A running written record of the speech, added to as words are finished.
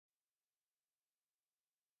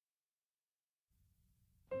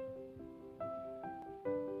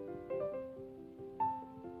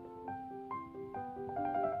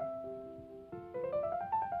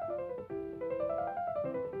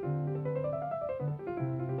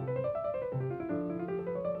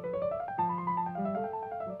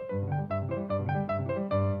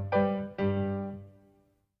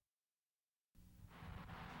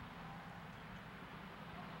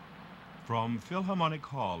From Philharmonic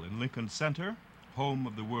Hall in Lincoln Center, home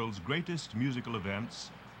of the world's greatest musical events,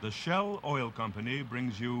 the Shell Oil Company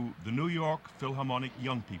brings you the New York Philharmonic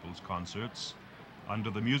Young People's Concerts under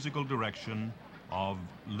the musical direction of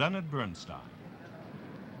Leonard Bernstein.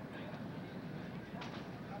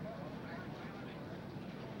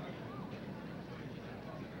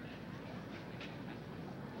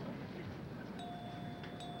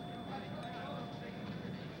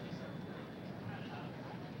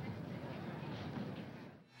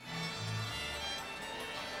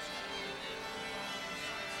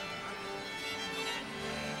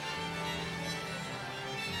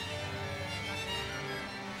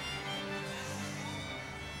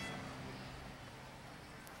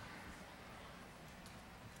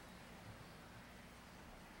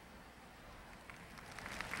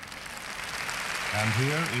 And here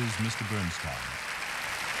is Mr. Bernstein.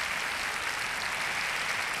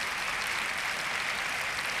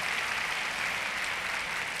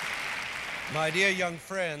 My dear young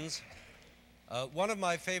friends, one of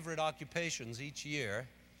my favorite occupations each year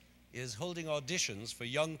is holding auditions for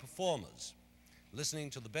young performers,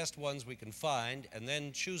 listening to the best ones we can find, and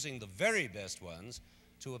then choosing the very best ones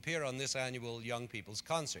to appear on this annual Young People's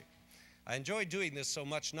Concert. I enjoy doing this so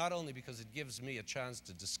much, not only because it gives me a chance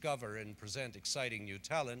to discover and present exciting new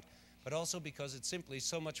talent, but also because it's simply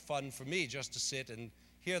so much fun for me just to sit and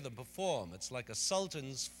hear them perform. It's like a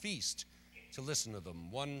sultan's feast to listen to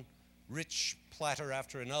them, one rich platter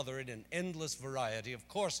after another in an endless variety of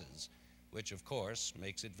courses, which of course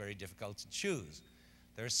makes it very difficult to choose.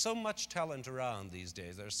 There's so much talent around these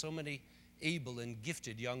days. There are so many able and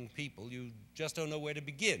gifted young people, you just don't know where to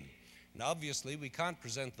begin. And obviously, we can't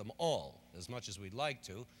present them all as much as we'd like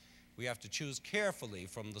to. We have to choose carefully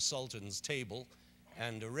from the Sultan's table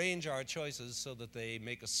and arrange our choices so that they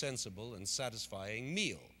make a sensible and satisfying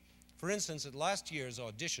meal. For instance, at last year's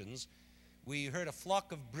auditions, we heard a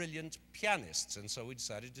flock of brilliant pianists, and so we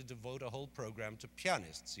decided to devote a whole program to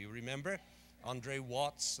pianists. You remember Andre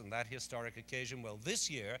Watts and that historic occasion? Well,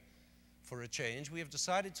 this year, for a change, we have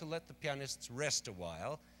decided to let the pianists rest a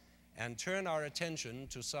while and turn our attention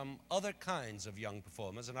to some other kinds of young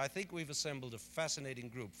performers, and I think we've assembled a fascinating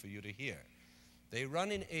group for you to hear. They run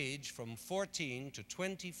in age from 14 to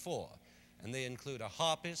 24, and they include a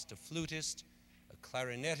harpist, a flutist, a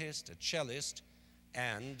clarinetist, a cellist,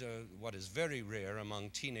 and, what is very rare among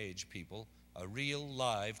teenage people, a real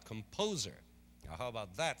live composer. Now, how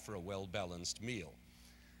about that for a well-balanced meal?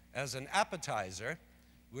 As an appetizer,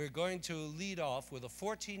 we're going to lead off with a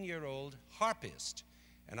 14-year-old harpist.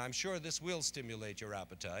 And I'm sure this will stimulate your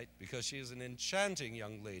appetite because she is an enchanting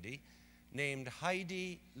young lady named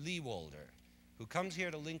Heidi Lehwalder, who comes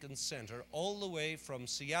here to Lincoln Center all the way from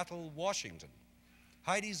Seattle, Washington.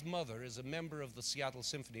 Heidi's mother is a member of the Seattle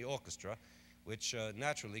Symphony Orchestra, which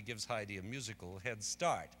naturally gives Heidi a musical head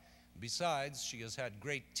start. Besides, she has had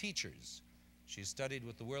great teachers. She studied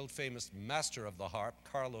with the world-famous master of the harp,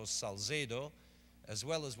 Carlos Salcedo, as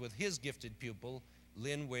well as with his gifted pupil,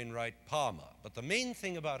 Lynn Wainwright Palmer. But the main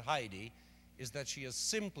thing about Heidi is that she is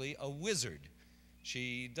simply a wizard.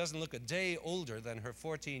 She doesn't look a day older than her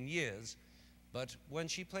 14 years, but when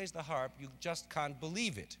she plays the harp, you just can't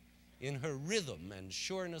believe it. In her rhythm and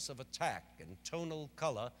sureness of attack and tonal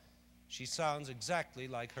color, she sounds exactly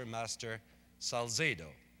like her master, Salcedo.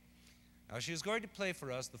 Now, she's going to play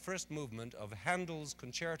for us the first movement of Handel's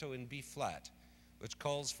Concerto in B-flat, which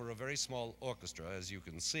calls for a very small orchestra, as you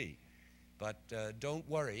can see. But don't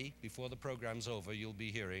worry, before the program's over, you'll be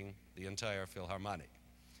hearing the entire Philharmonic.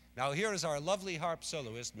 Now, here is our lovely harp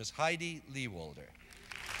soloist, Miss Heidi Lehwalder.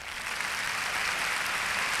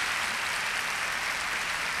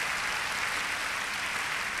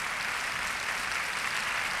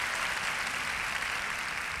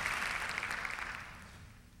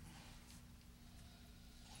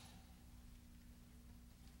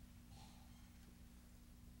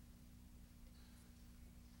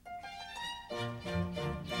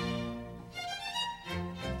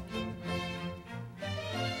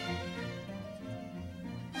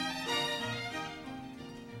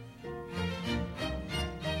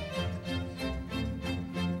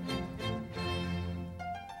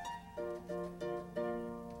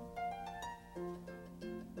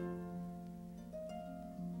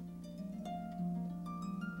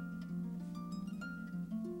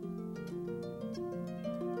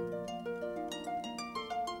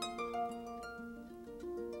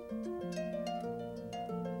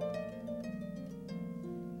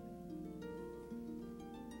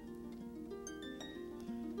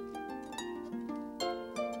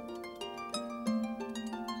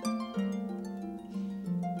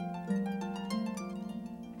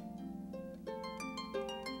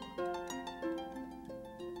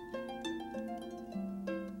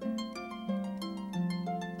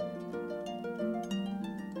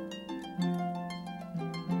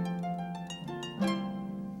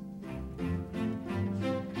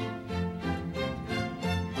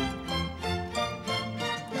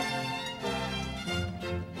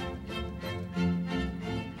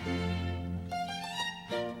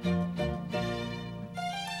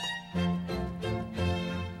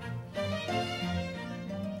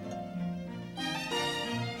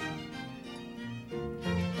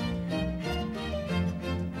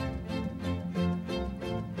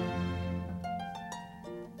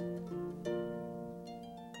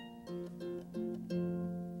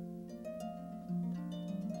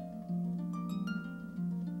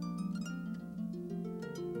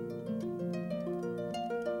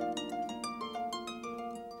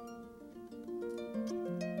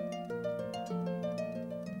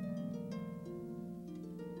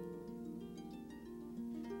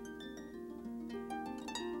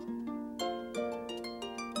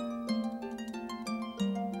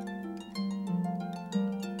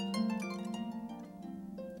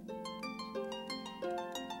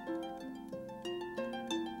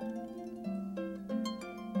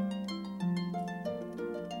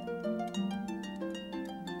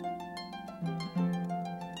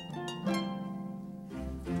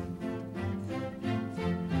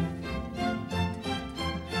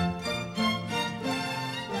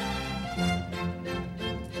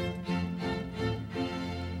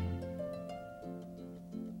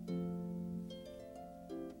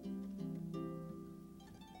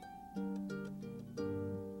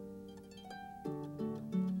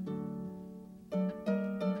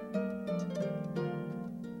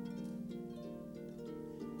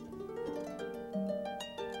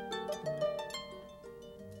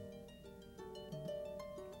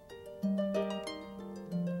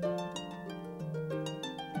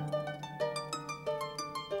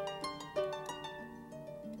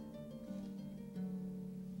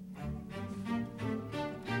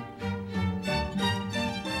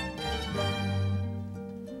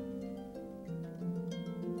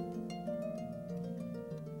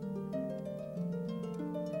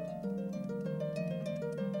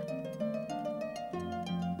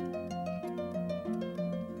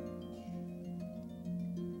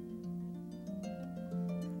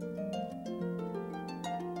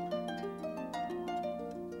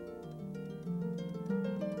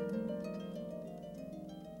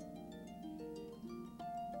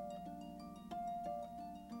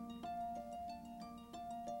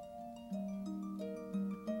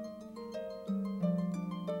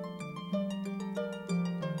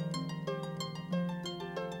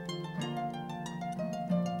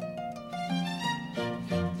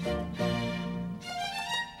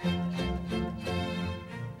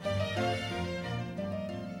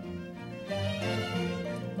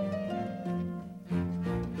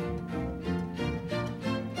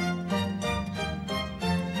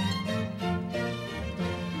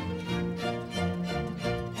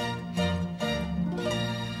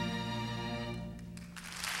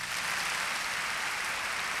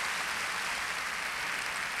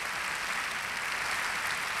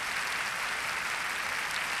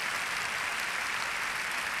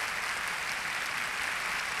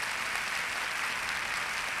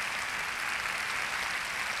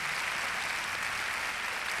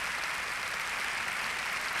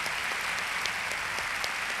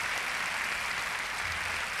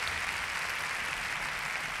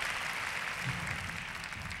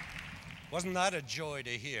 Wasn't that a joy to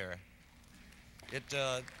hear? It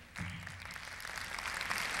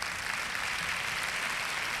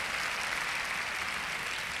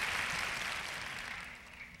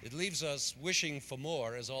leaves us wishing for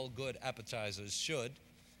more, as all good appetizers should.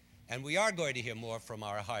 And we are going to hear more from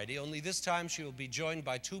our Heidi, only this time she will be joined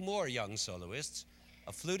by two more young soloists,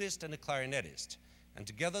 a flutist and a clarinetist. And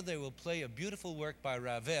together they will play a beautiful work by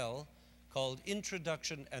Ravel called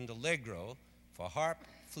Introduction and Allegro for harp,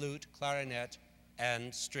 flute, clarinet,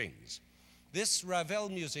 and strings. This Ravel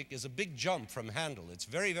music is a big jump from Handel. It's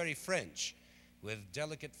very, very French, with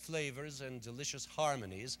delicate flavors and delicious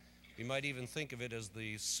harmonies. We might even think of it as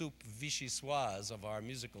the soupe vichyssoise of our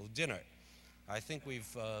musical dinner. I think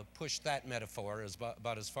we've pushed that metaphor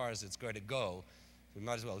about as far as it's going to go. We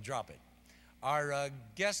might as well drop it. Our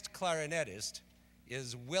guest clarinetist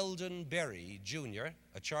is Weldon Berry, Jr.,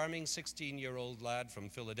 a charming 16-year-old lad from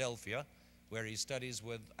Philadelphia, where he studies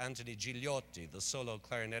with Anthony Gigliotti, the solo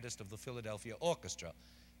clarinetist of the Philadelphia Orchestra.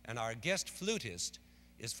 And our guest flutist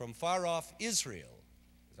is from far-off Israel,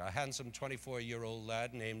 a handsome 24-year-old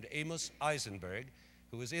lad named Amos Eisenberg,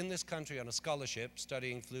 who is in this country on a scholarship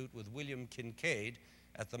studying flute with William Kincaid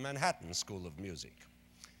at the Manhattan School of Music.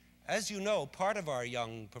 As you know, part of our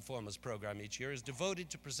Young Performers program each year is devoted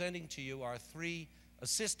to presenting to you our three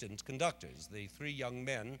assistant conductors, the three young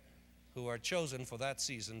men who are chosen for that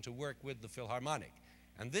season to work with the Philharmonic.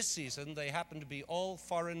 And this season, they happen to be all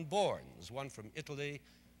foreign-borns, one from Italy,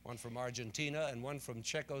 one from Argentina, and one from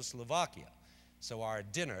Czechoslovakia. So our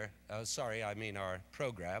our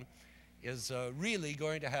program is really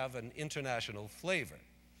going to have an international flavor.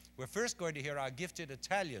 We're first going to hear our gifted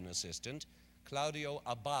Italian assistant, Claudio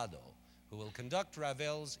Abbado, who will conduct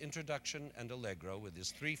Ravel's Introduction and Allegro with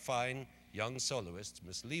his three fine young soloists,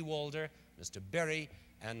 Miss Lehwalder, Mr. Berry,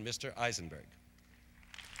 and Mr. Eisenberg.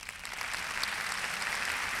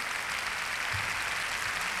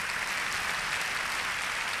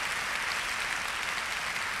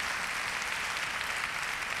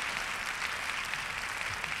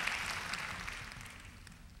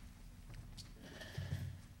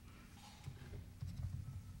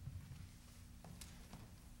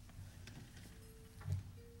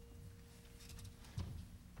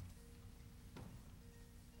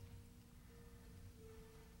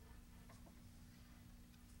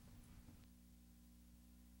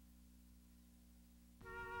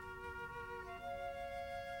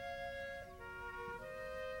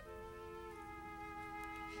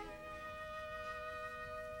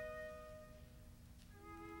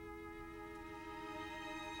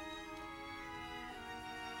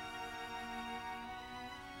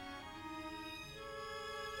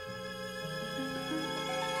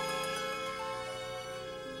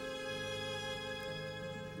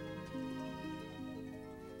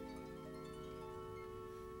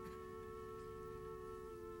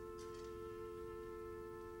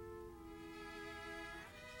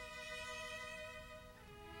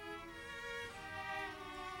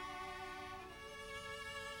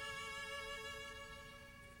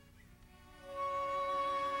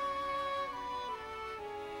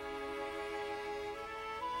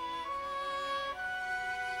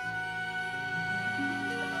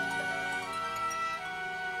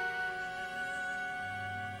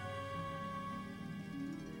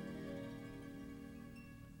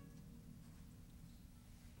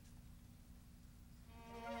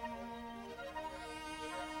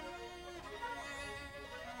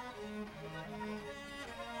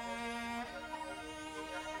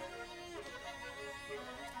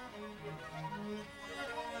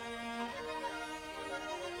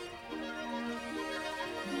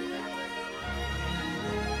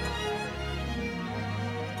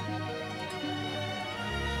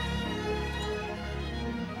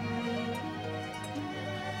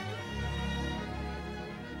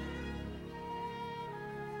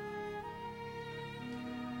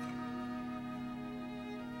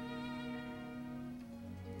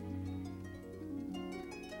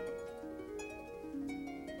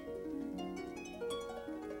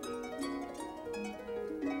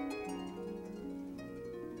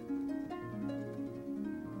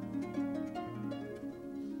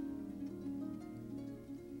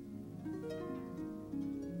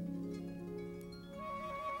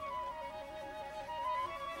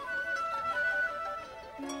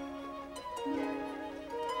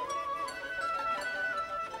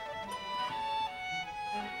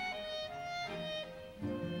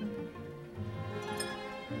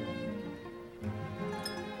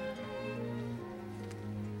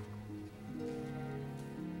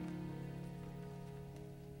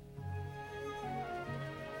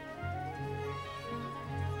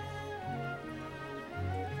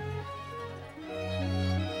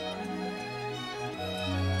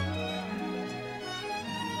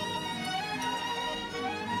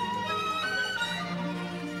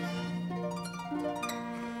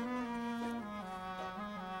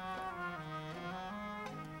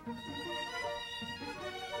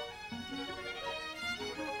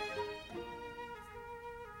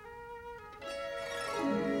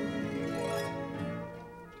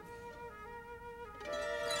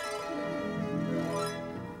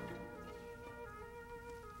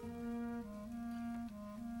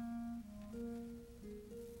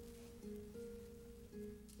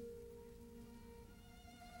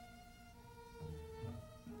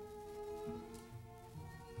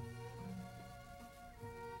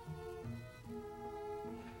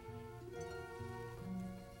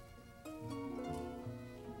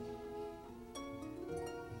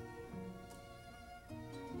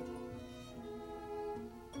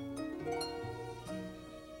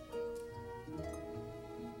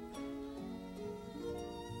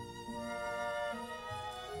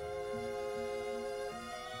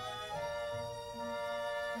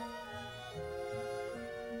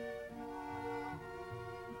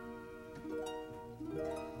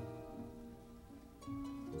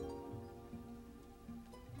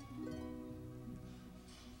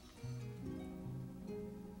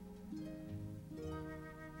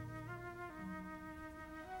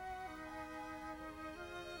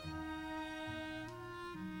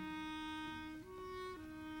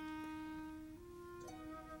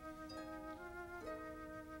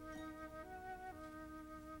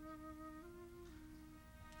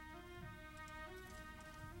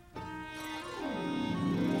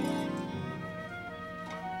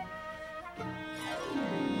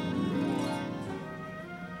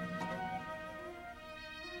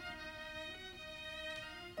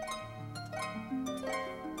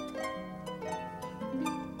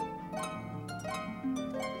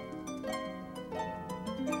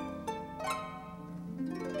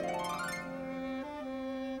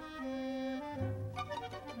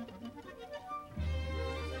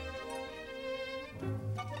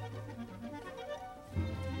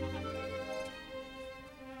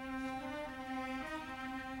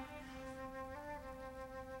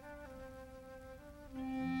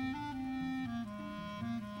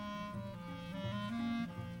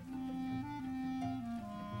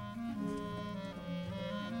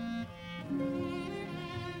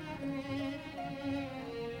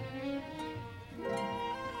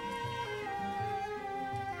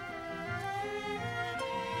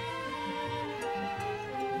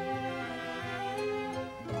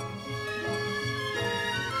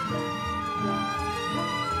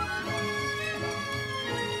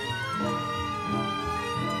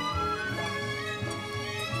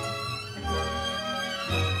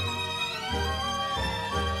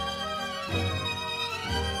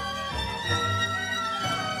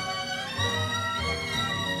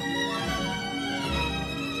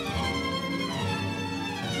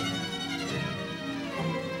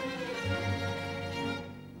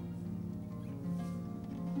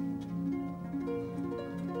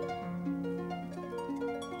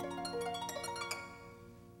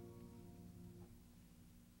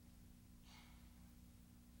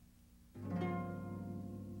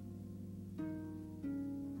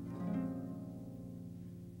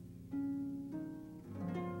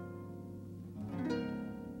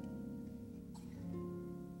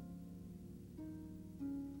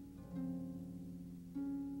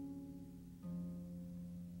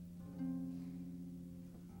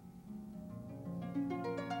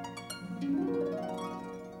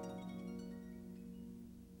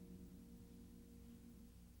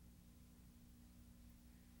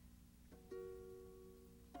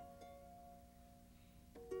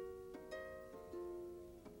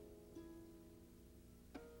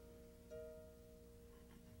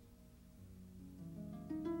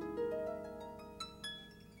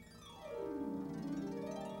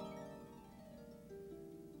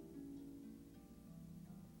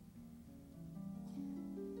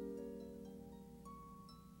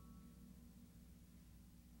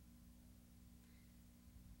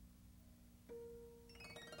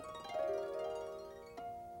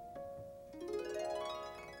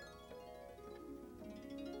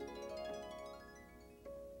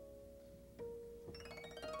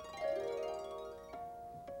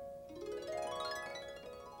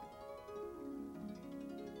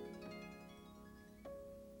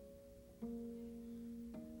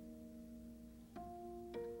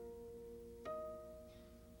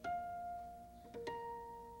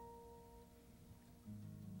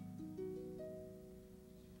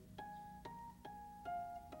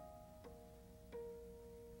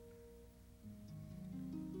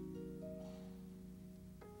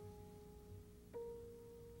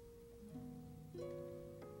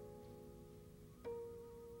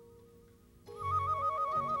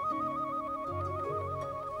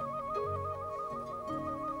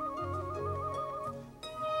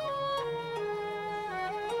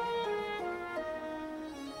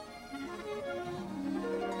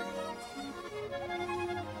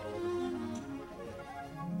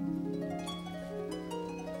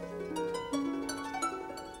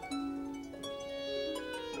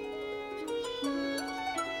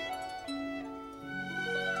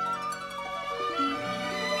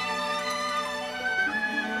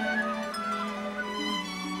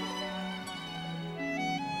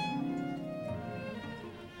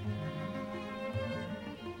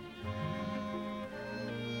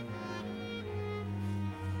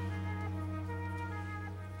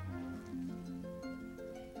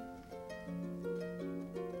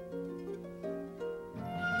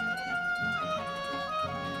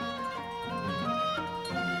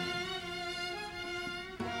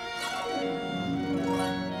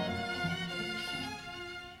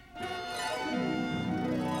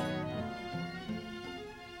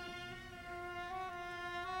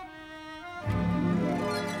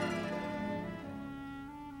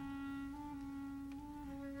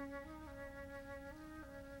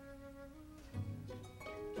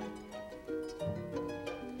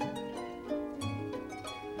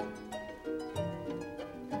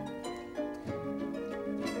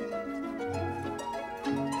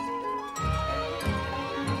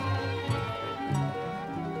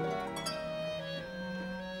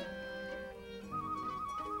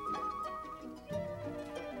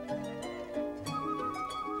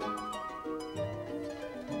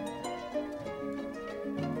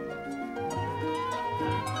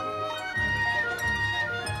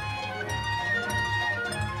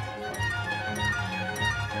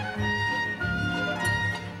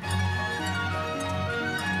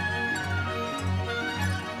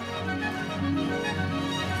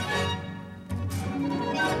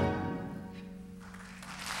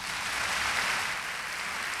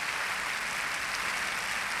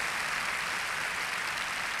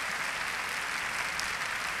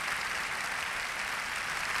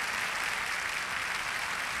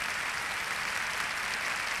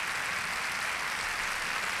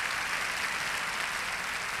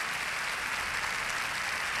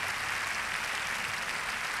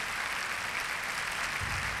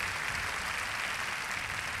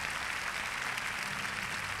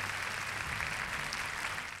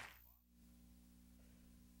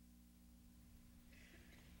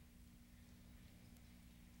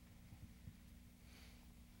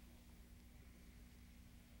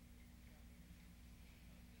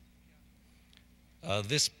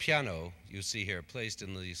 This piano you see here placed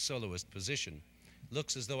in the soloist position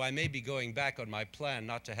looks as though I may be going back on my plan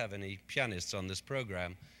not to have any pianists on this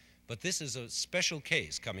program, but this is a special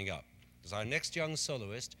case coming up, because our next young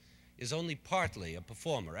soloist is only partly a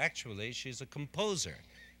performer. Actually, she's a composer,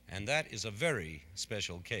 and that is a very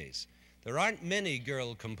special case. There aren't many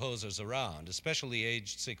girl composers around, especially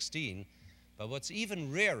aged 16, but what's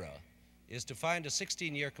even rarer is to find a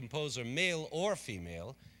 16-year composer, male or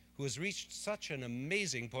female, who has reached such an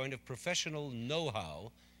amazing point of professional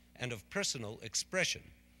know-how and of personal expression.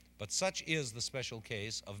 But such is the special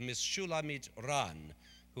case of Miss Shulamit Ran,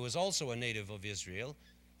 who is also a native of Israel,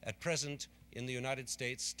 at present in the United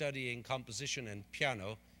States studying composition and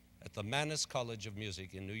piano at the Mannes College of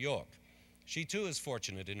Music in New York. She too is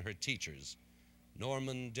fortunate in her teachers,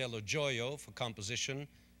 Norman Dello Gioio for composition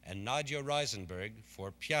and Nadia Reisenberg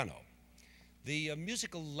for piano. The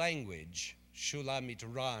musical language Shulamit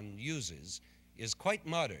Ran uses is quite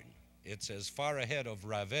modern. It's as far ahead of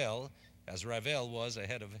Ravel as Ravel was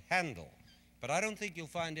ahead of Handel. But I don't think you'll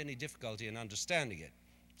find any difficulty in understanding it.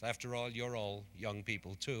 After all, you're all young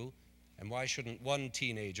people too, and why shouldn't one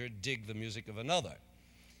teenager dig the music of another?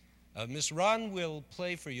 Miss Ran will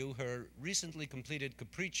play for you her recently completed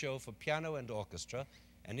Capriccio for piano and orchestra,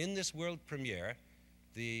 and in this world premiere,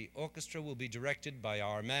 the orchestra will be directed by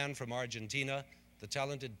our man from Argentina, the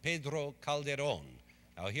talented Pedro Calderon.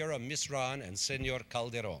 Now here are Miss Ran and Senor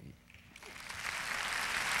Calderon.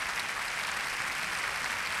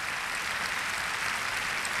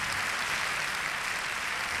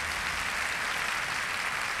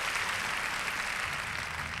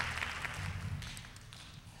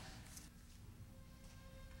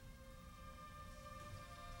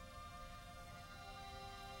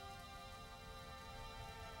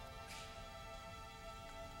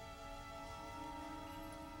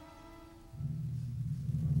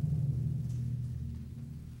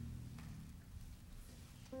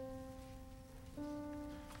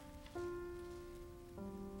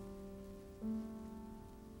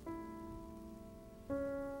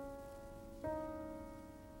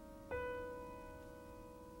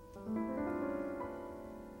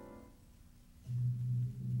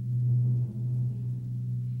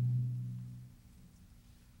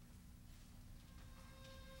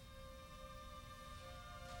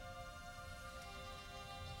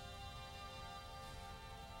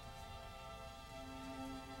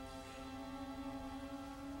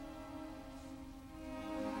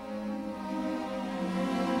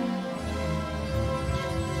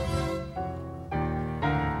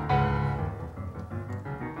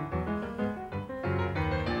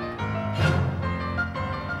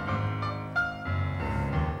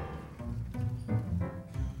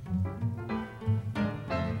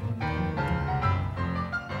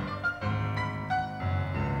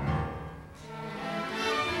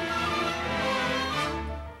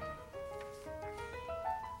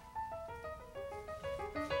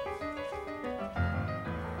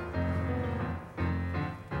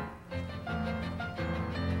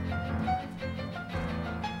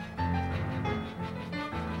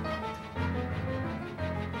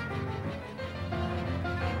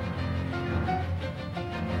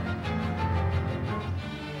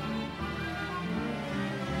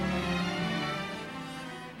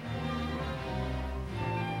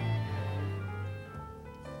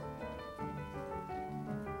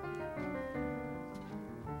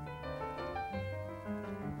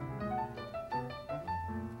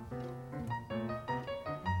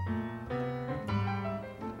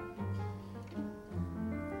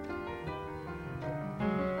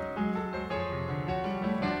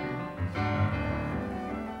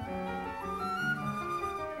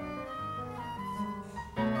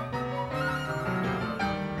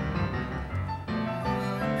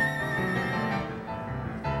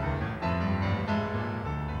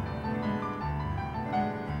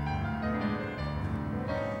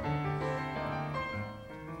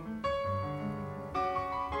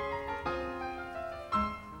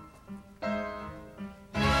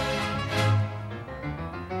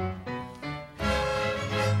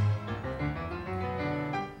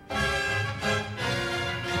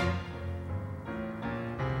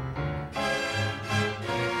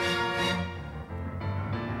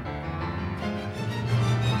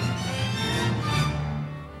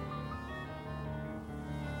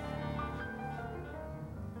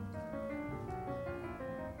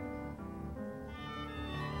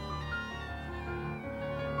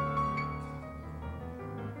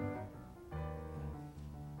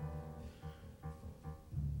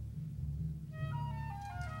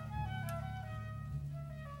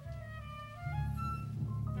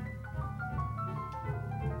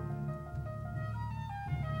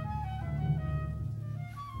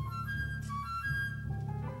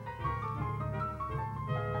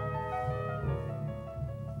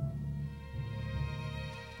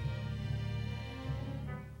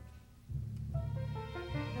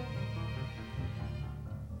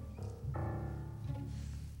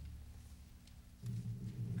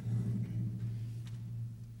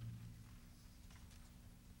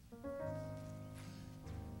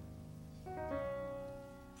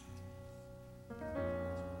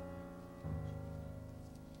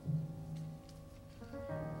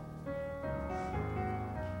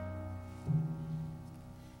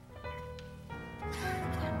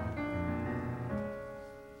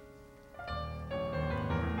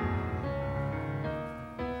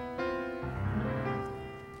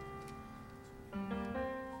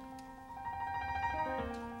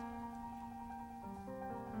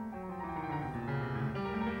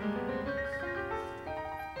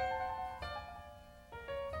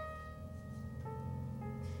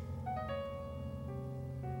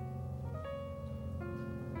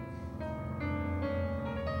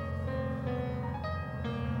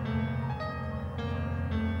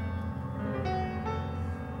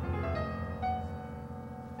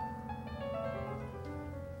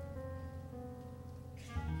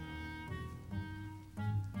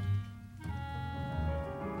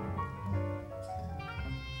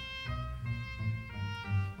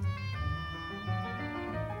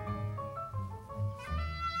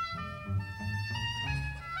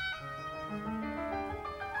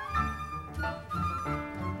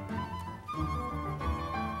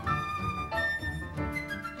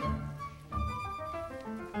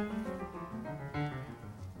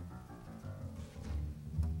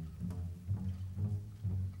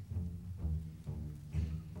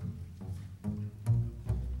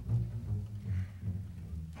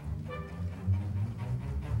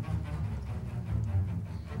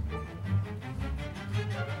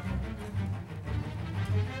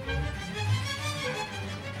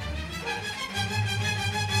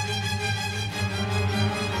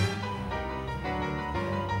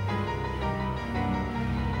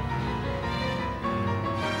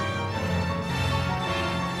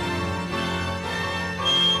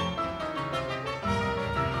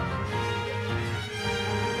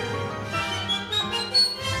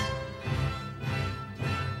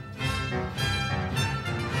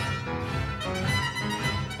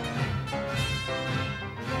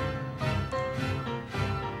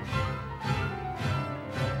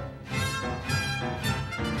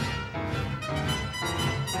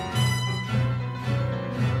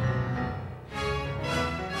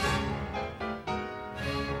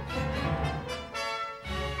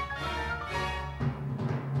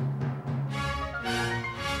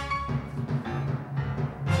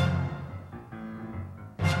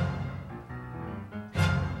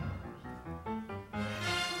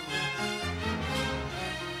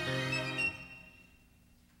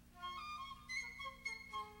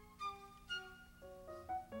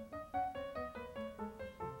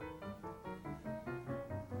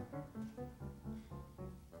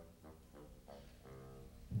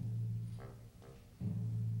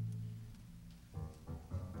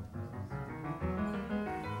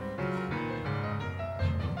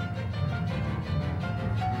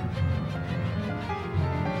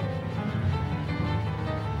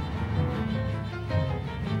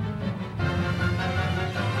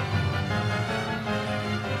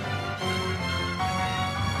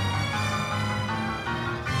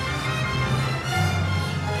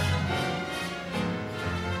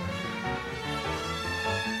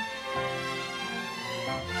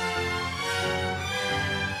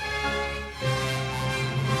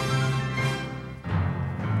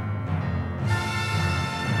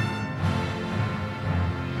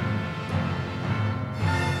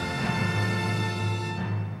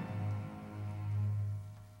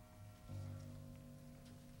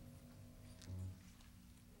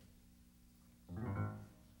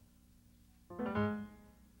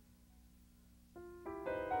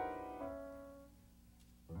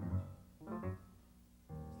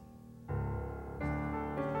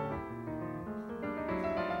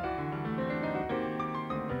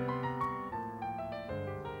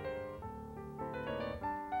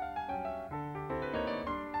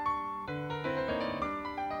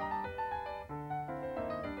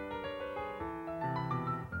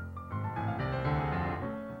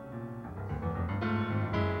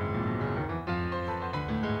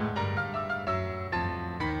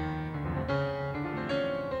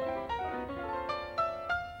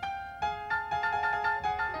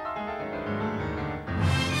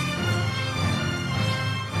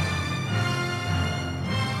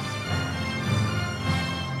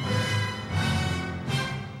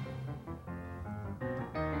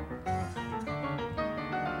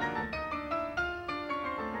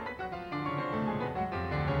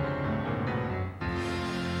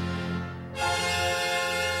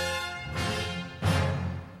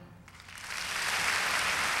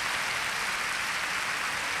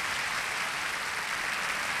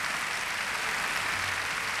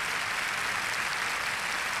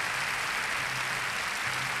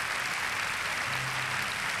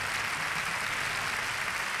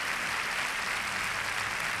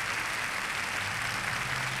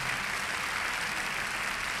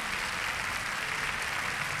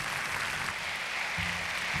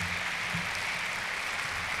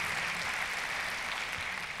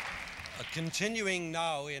 Continuing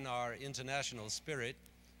now in our international spirit,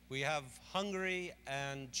 we have Hungary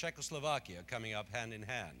and Czechoslovakia coming up hand in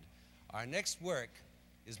hand. Our next work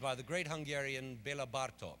is by the great Hungarian Béla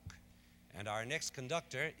Bartók, and our next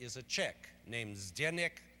conductor is a Czech named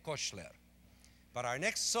Zdeněk Košler. But our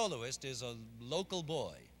next soloist is a local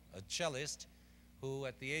boy, a cellist, who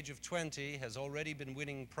at the age of 20 has already been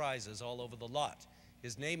winning prizes all over the lot.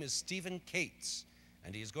 His name is Stephen Cates,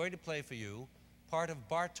 and he's going to play for you part of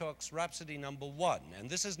Bartók's Rhapsody No. 1. And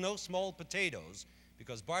this is no small potatoes,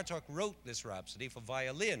 because Bartók wrote this rhapsody for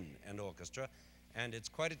violin and orchestra, and it's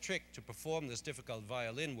quite a trick to perform this difficult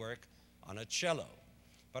violin work on a cello.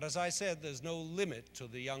 But as I said, there's no limit to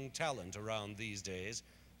the young talent around these days.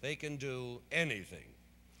 They can do anything.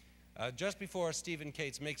 Just before Stephen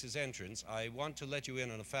Cates makes his entrance, I want to let you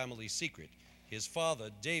in on a family secret. His father,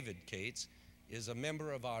 David Cates, is a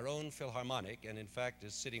member of our own Philharmonic, and in fact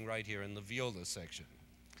is sitting right here in the viola section.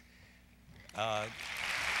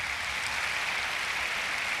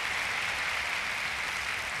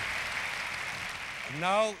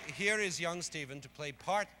 Now, here is young Stephen to play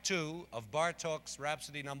part 2 of Bartók's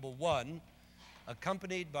Rhapsody No. 1,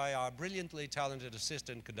 accompanied by our brilliantly talented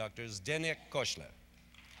assistant conductor, Zdeněk Košler.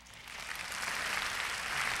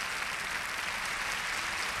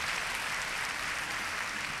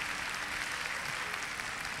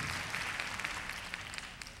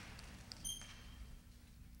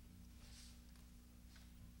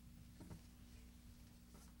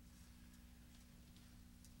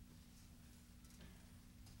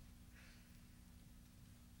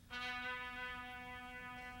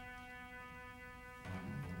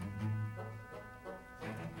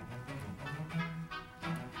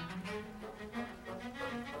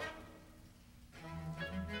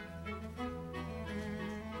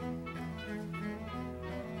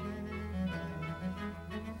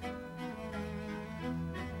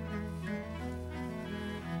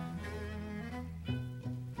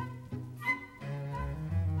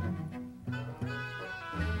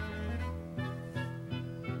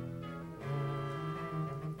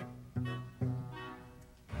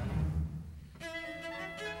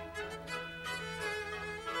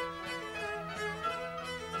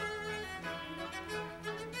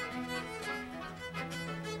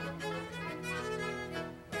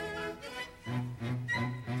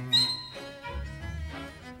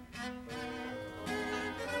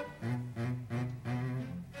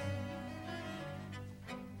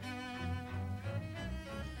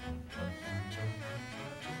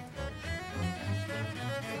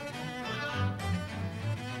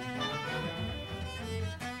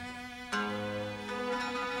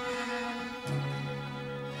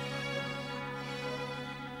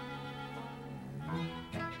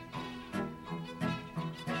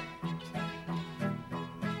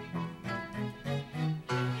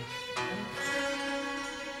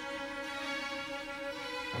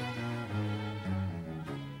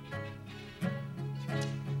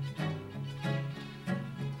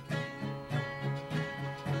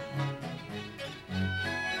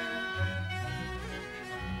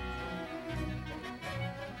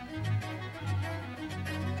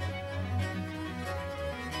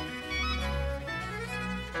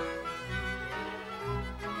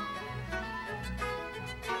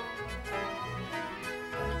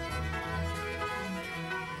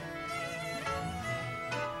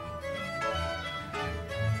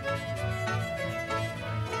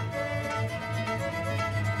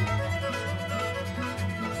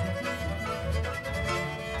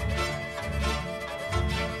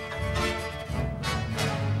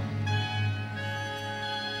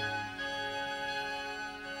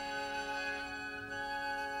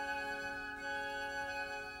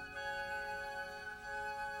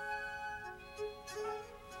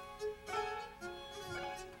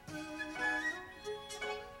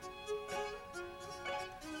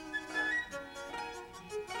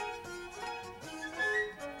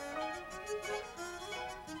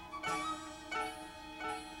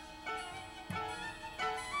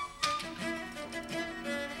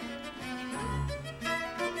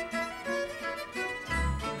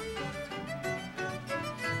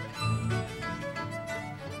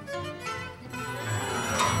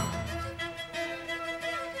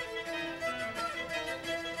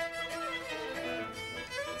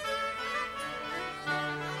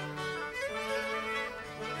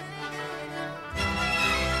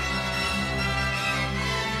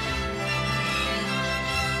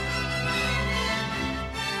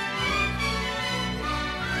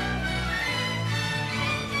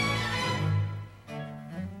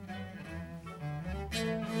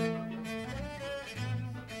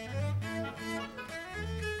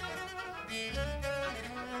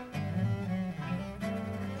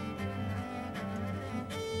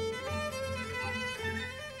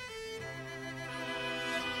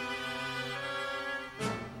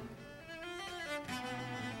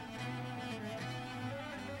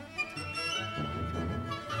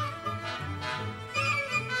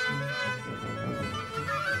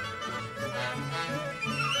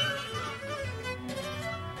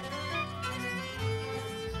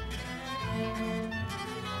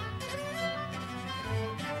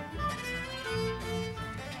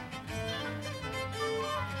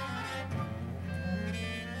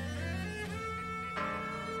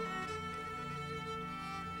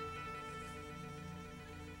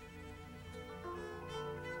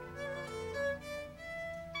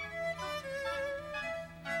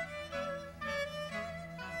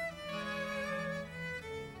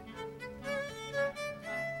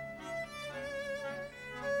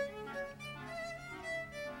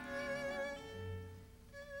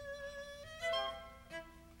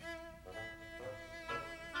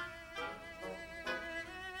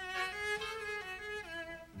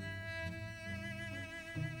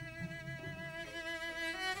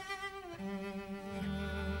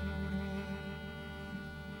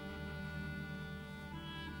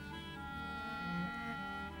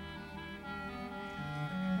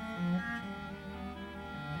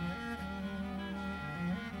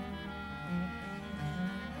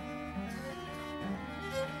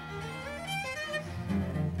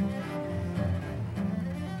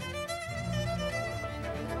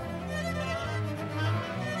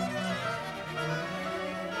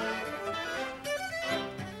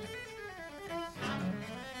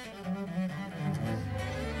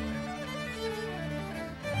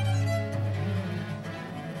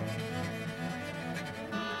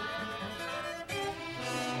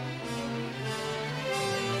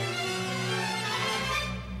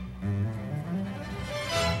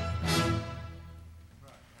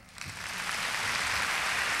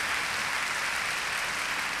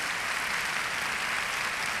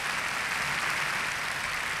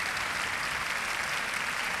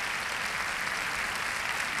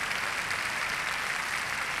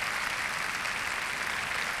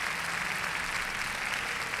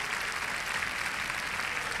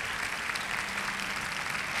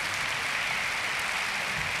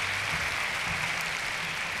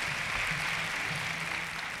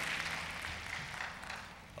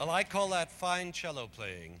 Well, I call that fine cello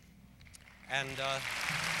playing. And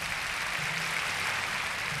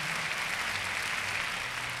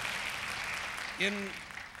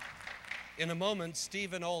in a moment,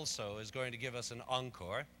 Stephen also is going to give us an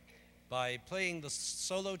encore by playing the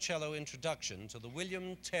solo cello introduction to the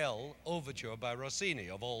William Tell Overture by Rossini,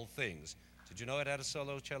 of all things. Did you know it had a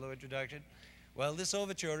solo cello introduction? Well, this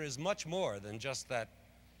overture is much more than just that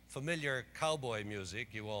familiar cowboy music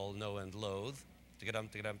you all know and loathe.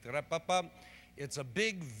 It's a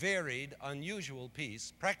big, varied, unusual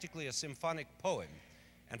piece, practically a symphonic poem.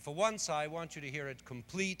 And for once, I want you to hear it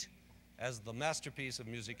complete as the masterpiece of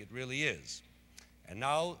music it really is. And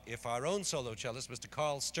now, if our own solo cellist, Mr.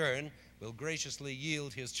 Carl Stern, will graciously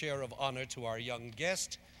yield his chair of honor to our young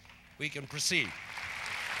guest, we can proceed.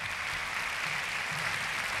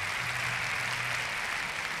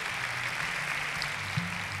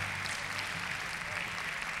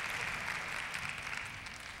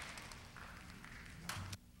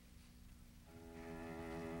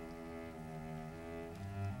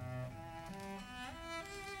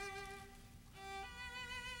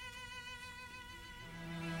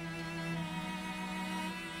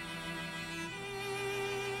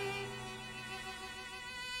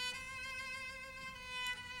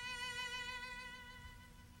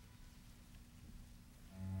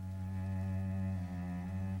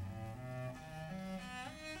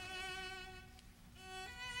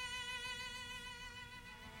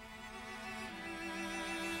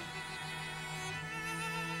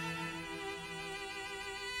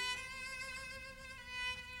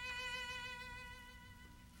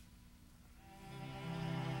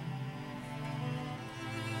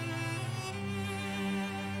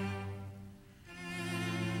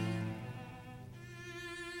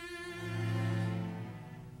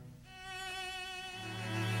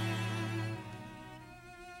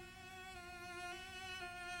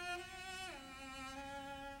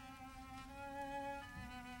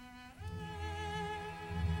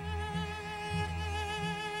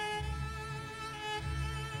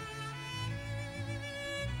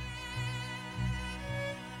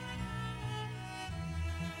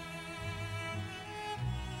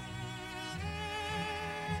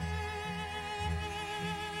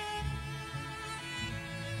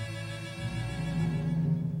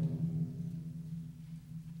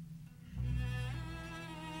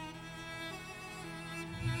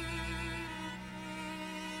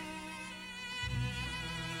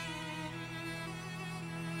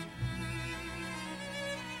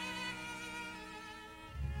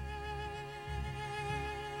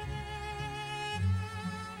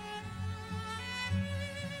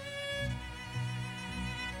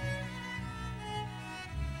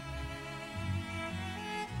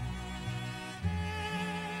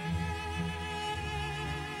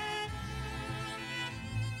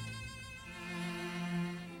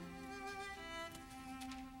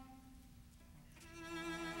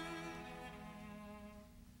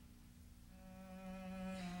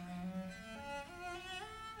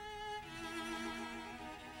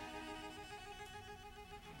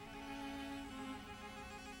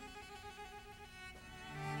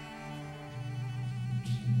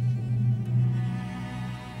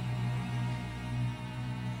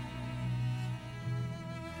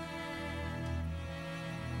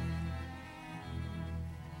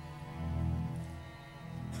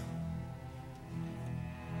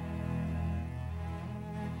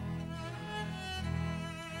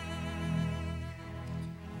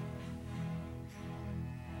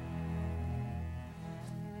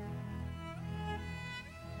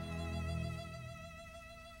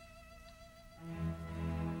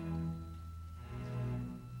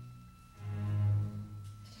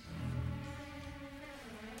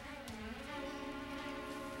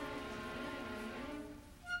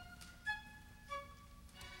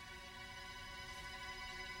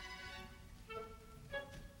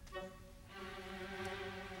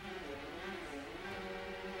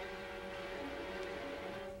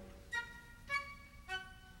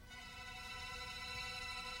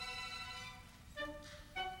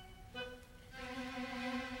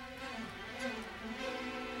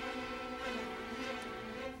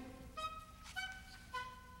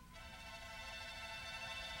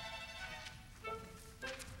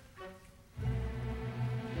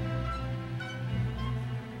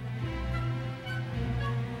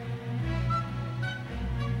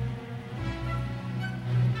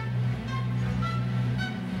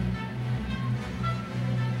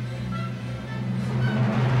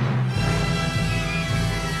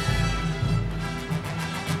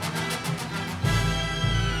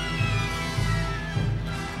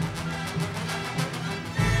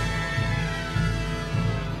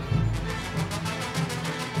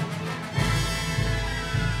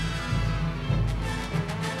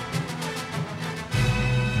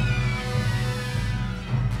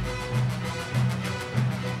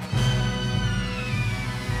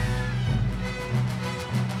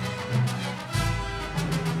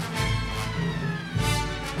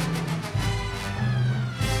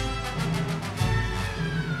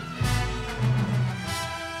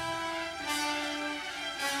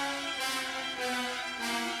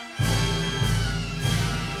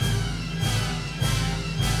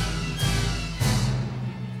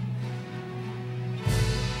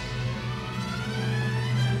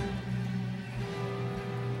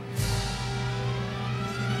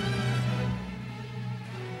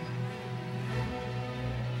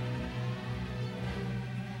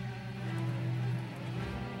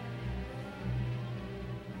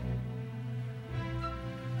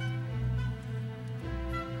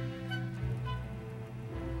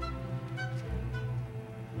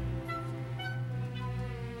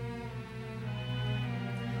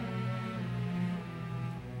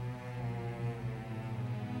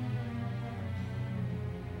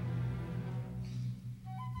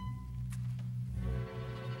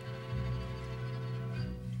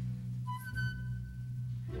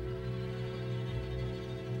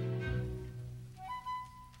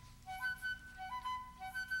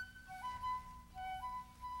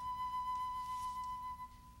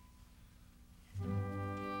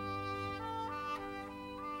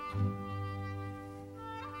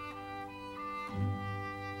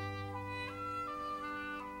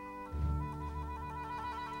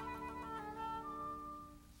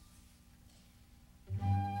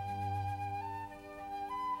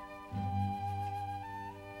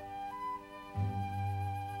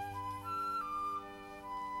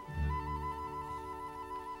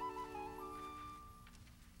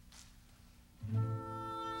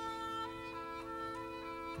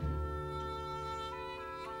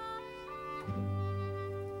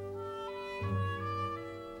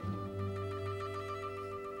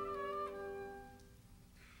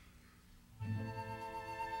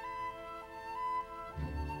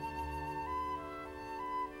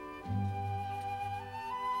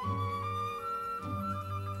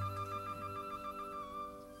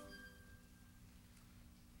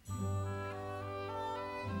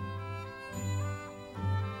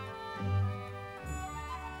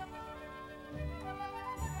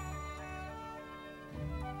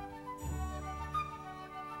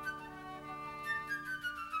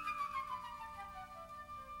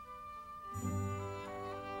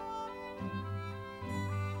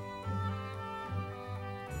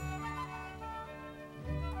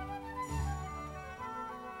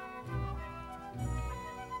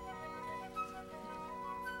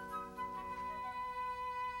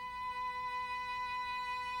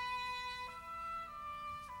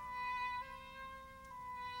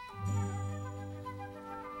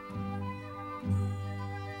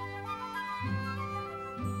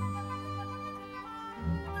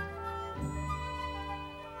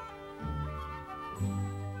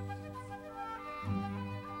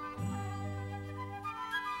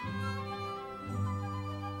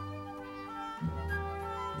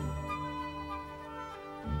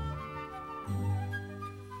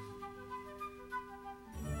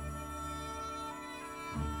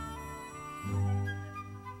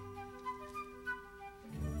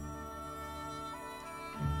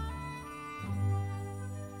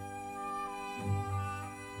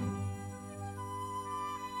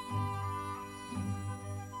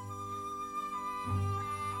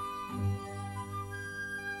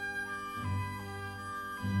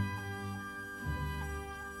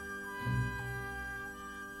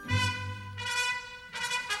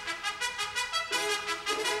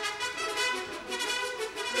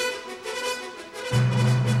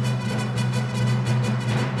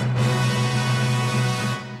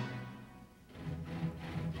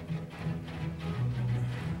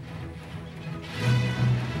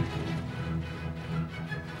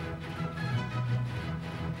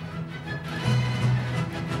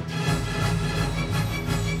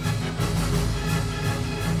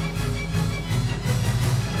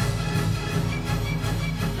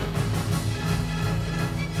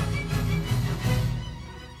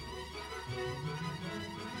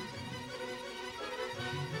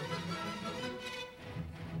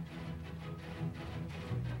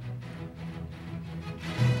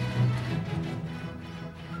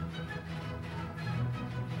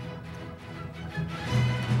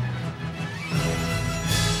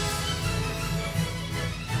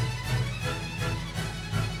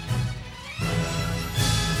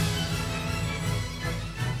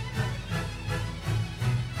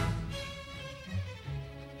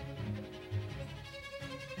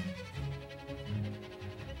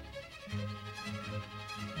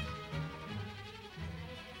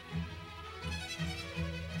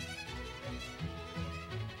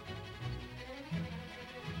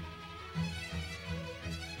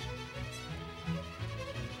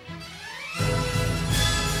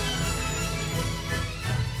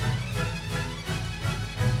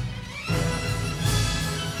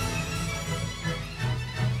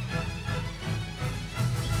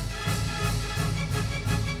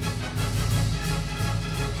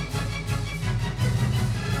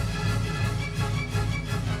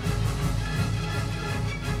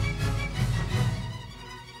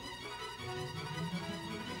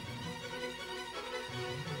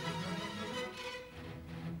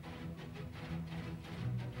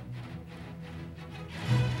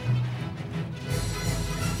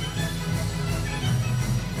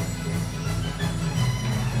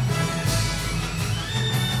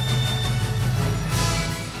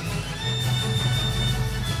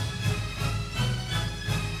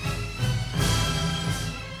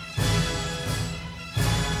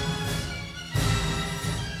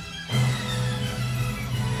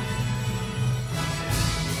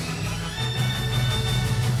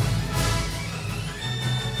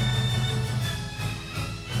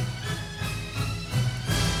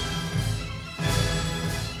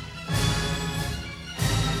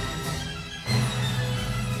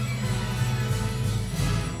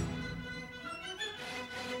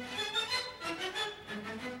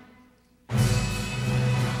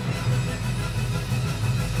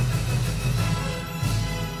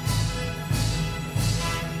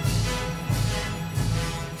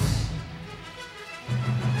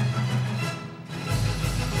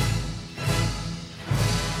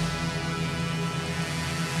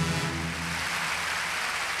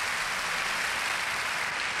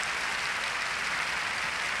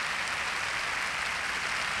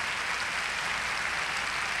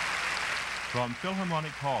 From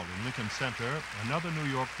Philharmonic Hall in Lincoln Center, another New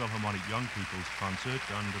York Philharmonic Young People's Concert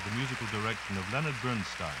under the musical direction of Leonard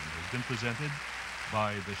Bernstein has been presented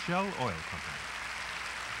by the Shell Oil Company.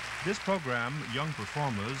 This program, Young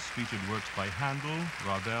Performers, featured works by Handel,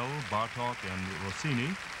 Ravel, Bartók, and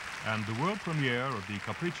Rossini, and the world premiere of the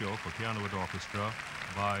Capriccio for piano and orchestra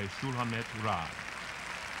by Shulamit Ran.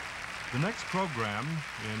 The next program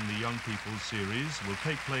in the Young People's series will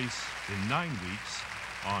take place in 9 weeks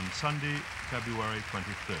on Sunday, February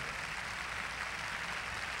 23rd.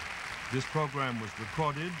 This program was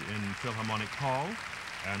recorded in Philharmonic Hall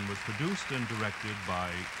and was produced and directed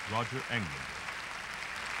by Roger Englund.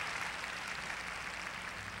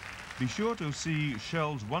 Be sure to see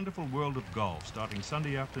Shell's Wonderful World of Golf starting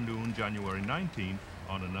Sunday afternoon, January 19th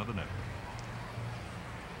on another network.